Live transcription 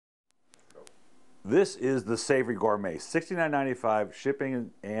This is the Savory Gourmet, $69.95. Shipping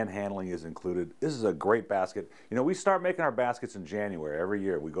and handling is included. This is a great basket. You know, we start making our baskets in January every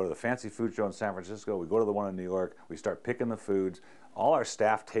year. We go to the fancy food show in San Francisco. We go to the one in New York. We start picking the foods. All our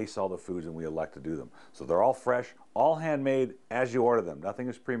staff tastes all the foods, and we elect to do them. So they're all fresh, all handmade as you order them. Nothing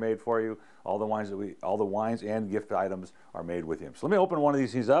is pre-made for you. All the wines and gift items are made with you. So let me open one of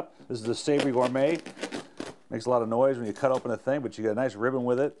these things up. This is the Savory Gourmet. Makes a lot of noise when you cut open a thing, but you get a nice ribbon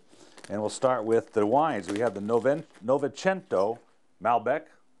with it. And we'll start with the wines. We have the Novecento Malbec,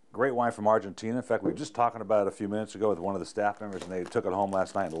 great wine from Argentina. In fact, we were just talking about it a few minutes ago with one of the staff members, and they took it home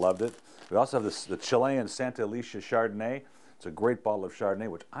last night and loved it. We also have the Chilean Santa Alicia Chardonnay. It's a great bottle of Chardonnay,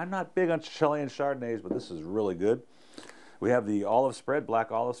 which I'm not big on Chilean Chardonnays, but this is really good. We have the olive spread,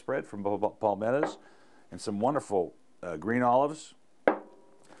 black olive spread from Palmettas, and some wonderful green olives.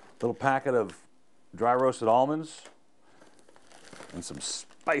 Little packet of dry roasted almonds, and some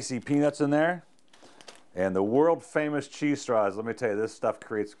spicy peanuts in there, and the world famous cheese straws. Let me tell you, this stuff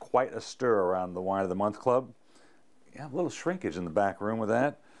creates quite a stir around the Wine of the Month Club. Yeah, a little shrinkage in the back room with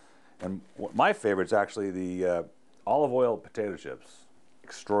that. And my favorite is actually the olive oil potato chips.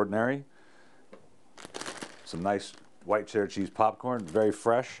 Extraordinary. Some nice white cheddar cheese popcorn, very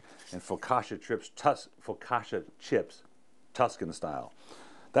fresh, and focaccia chips, Tuscan style.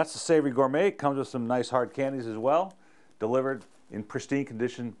 That's the Savory Gourmet. It comes with some nice hard candies as well, delivered in pristine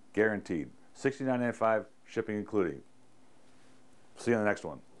condition, guaranteed. $69.95, shipping included. See you on the next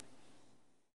one.